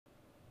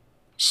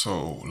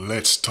So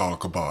let's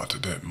talk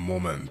about the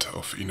moment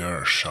of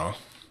inertia,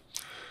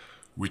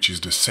 which is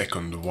the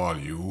second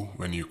value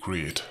when you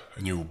create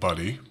a new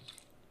body.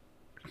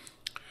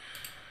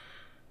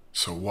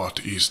 So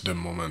what is the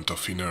moment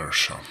of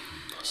inertia?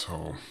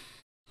 So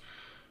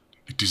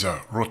it is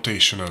a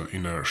rotational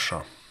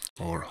inertia,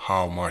 or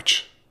how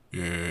much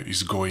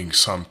is going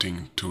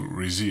something to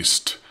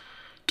resist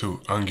to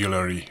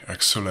angularly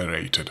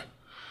accelerated.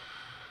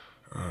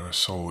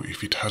 So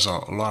if it has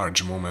a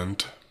large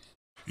moment,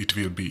 it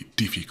will be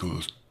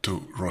difficult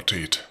to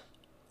rotate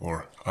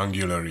or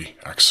angularly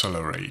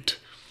accelerate.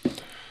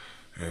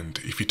 And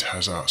if it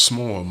has a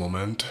small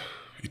moment,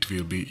 it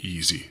will be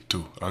easy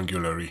to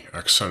angularly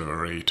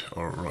accelerate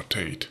or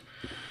rotate.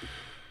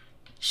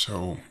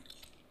 So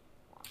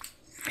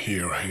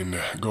here in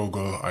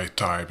Google I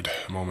typed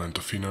moment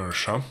of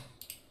inertia,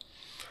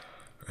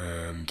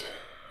 and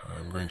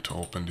I'm going to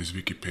open this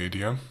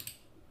Wikipedia.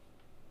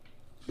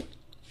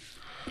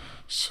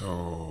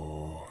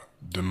 So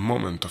the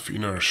moment of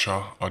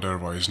inertia,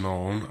 otherwise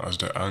known as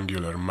the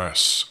angular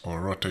mass or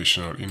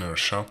rotational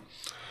inertia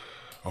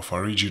of a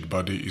rigid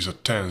body, is a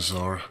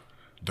tensor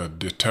that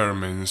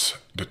determines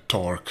the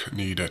torque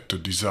needed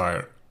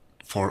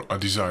for a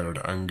desired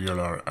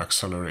angular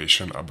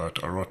acceleration about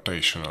a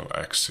rotational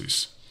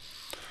axis.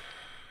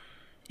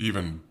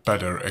 Even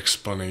better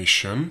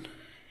explanation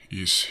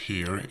is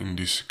here in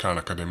this Khan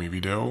Academy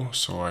video,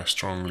 so I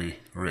strongly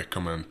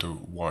recommend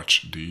to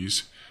watch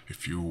these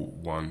if you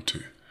want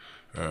to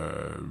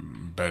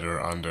better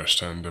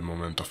understand the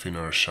moment of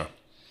inertia.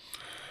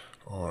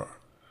 Or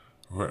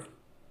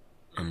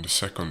on the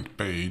second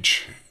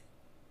page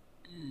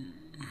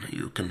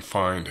you can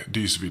find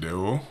this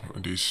video,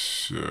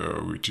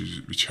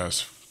 which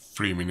has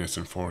 3 minutes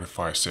and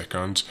 45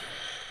 seconds,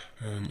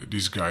 and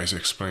this guy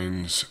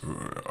explains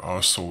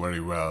also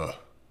very well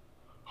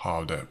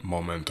how the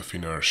moment of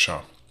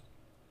inertia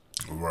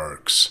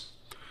works.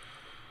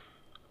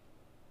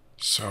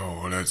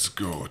 So let's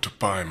go to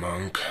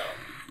Pymunk,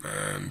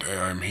 and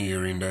I'm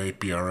here in the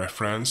APR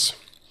reference,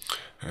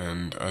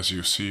 and as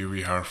you see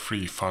we have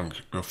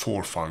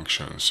four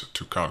functions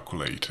to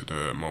calculate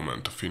the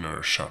moment of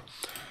inertia.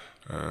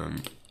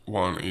 And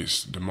one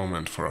is the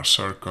moment for a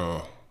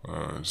circle,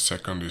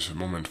 second is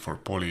moment for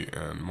poly,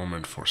 and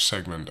moment for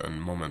segment,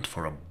 and moment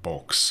for a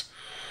box.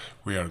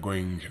 We are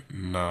going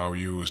now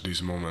use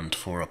this moment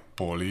for a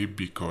poly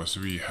because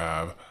we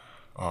have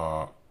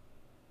a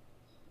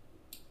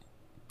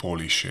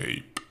poly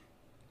shape.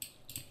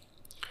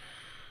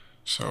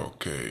 So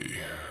okay,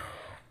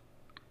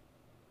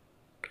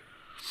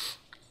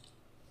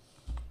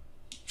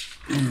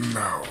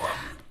 now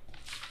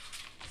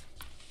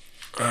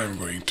I'm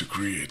going to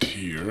create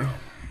here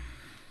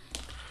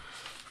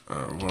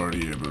a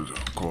variable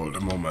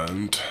called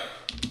moment,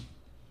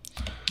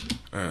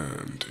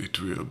 and it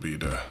will be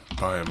the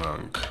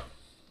Pymunk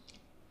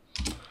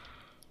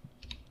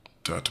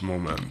that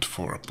moment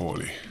for a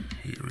poly.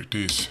 Here it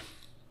is.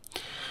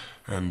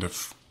 And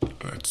let's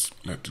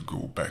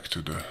go back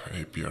to the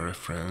APR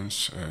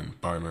reference and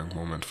Pymunk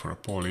moment for a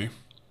poly.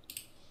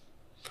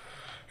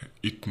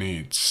 It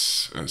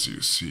needs, as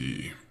you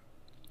see,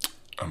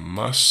 a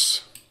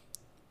mass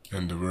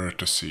and the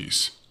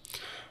vertices,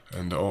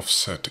 and the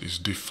offset is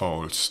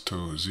defaults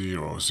to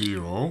 0,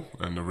 0,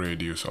 and the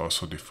radius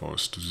also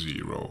defaults to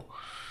 0.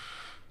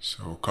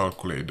 So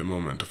calculate the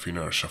moment of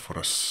inertia for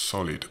a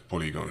solid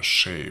polygon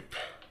shape.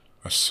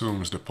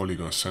 Assumes the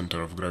polygon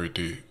center of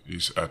gravity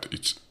is at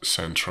its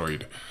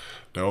centroid.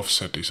 The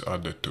offset is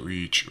added to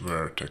each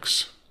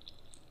vertex.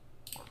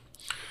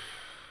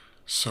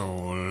 So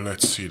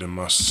let's see, the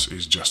mass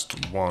is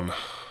just 1,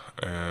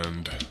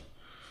 and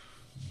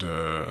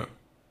the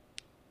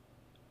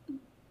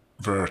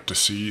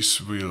vertices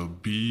will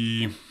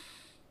be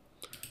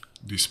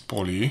this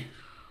poly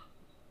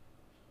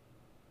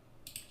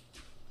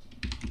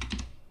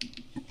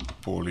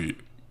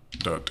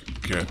dot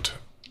get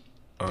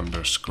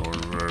underscore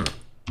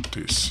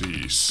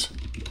vertices.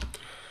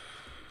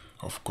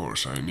 Of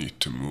course I need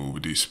to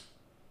move this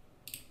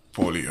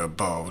poly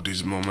above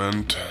this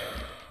moment,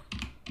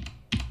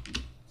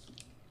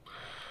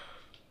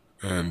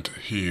 and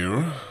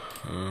here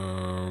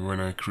when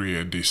I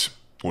create this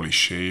poly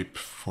shape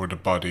for the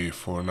body,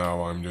 for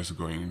now I'm just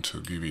going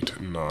to give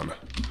it none.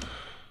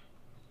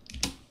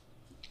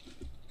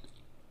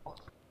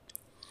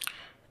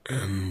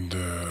 And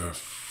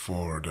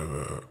for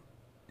the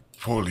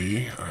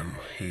poly, I'm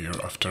here,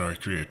 after I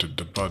created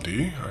the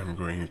body, I'm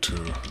going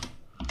to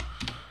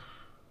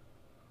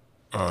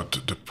add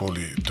the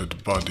poly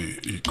that body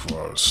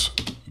equals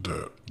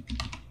the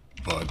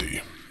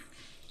body.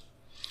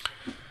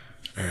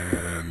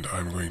 And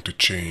I'm going to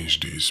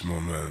change this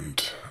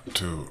moment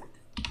to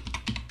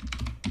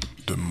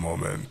the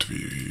moment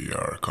we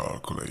are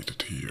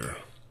calculated here.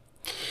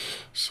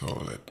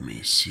 So let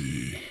me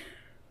see.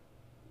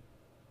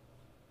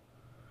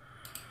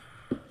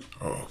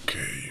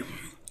 Okay,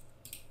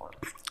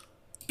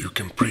 you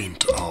can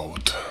print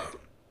out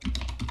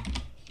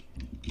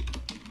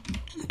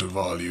the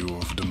value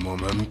of the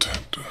moment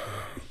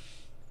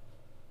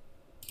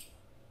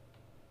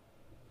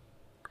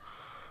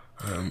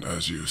and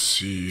as you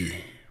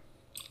see,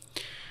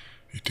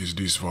 it is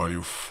this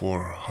value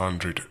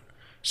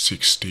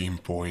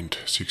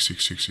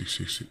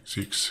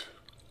 416.666666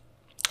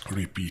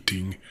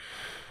 repeating.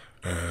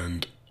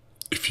 And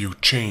if you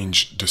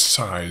change the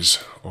size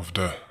of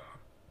the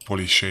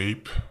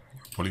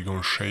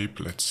polygon shape,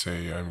 let's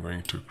say I'm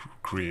going to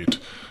create,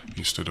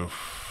 instead of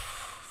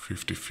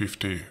 50,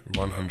 50,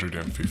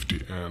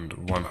 150 and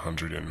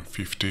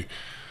 150.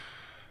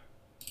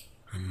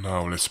 And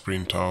now let's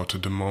print out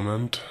the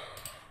moment.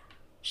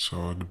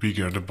 So the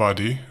bigger the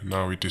body,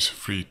 now it is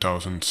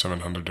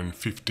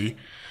 3750.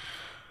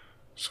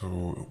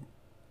 So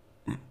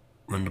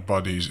when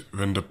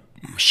the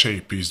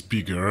shape is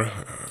bigger,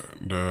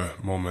 the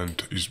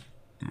moment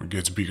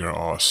gets bigger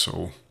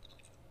also.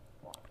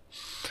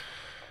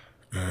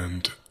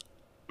 And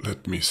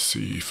let me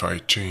see if I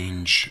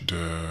change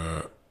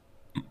the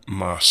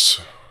mass.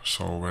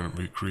 So when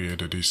we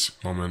created this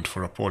moment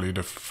for a poly,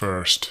 the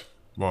first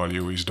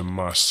value is the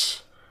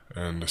mass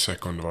and the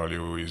second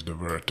value is the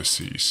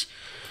vertices.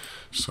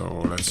 So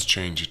let's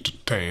change it to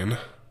 10.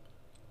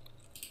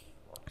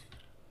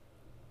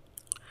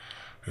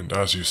 And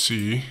as you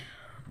see,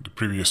 the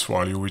previous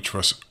value, which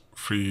was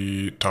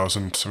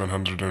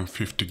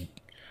 3750,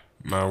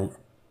 now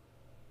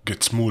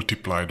gets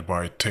multiplied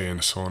by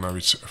 10, so now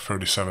it's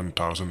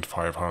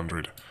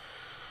 37,500.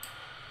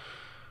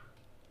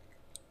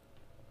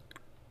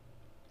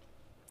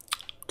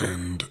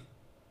 And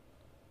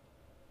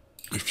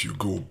if you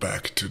go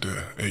back to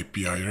the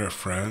API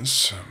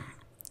reference,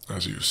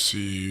 as you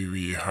see,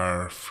 we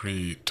have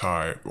 4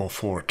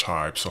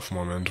 types of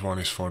moment. One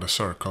is for the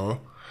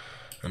circle,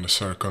 and the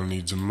circle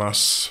needs a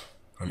mass,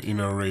 an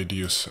inner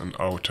radius, and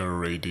outer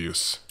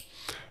radius.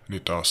 And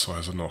it also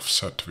has an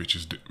offset, which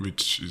is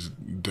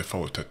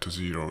defaulted to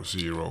 0,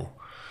 0.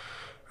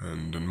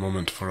 And the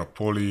moment for a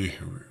poly,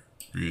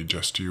 we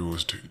just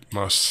used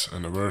mass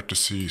and the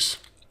vertices,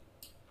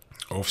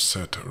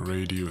 offset,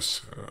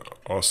 radius.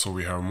 Also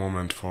we have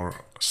moment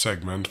for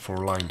segment, for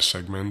line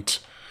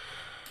segment.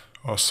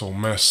 Also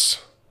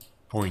mass,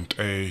 point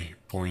A,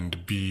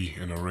 point B,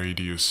 and a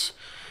radius.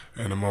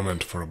 And a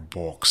moment for a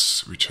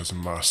box, which has a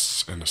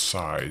mass and a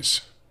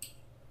size.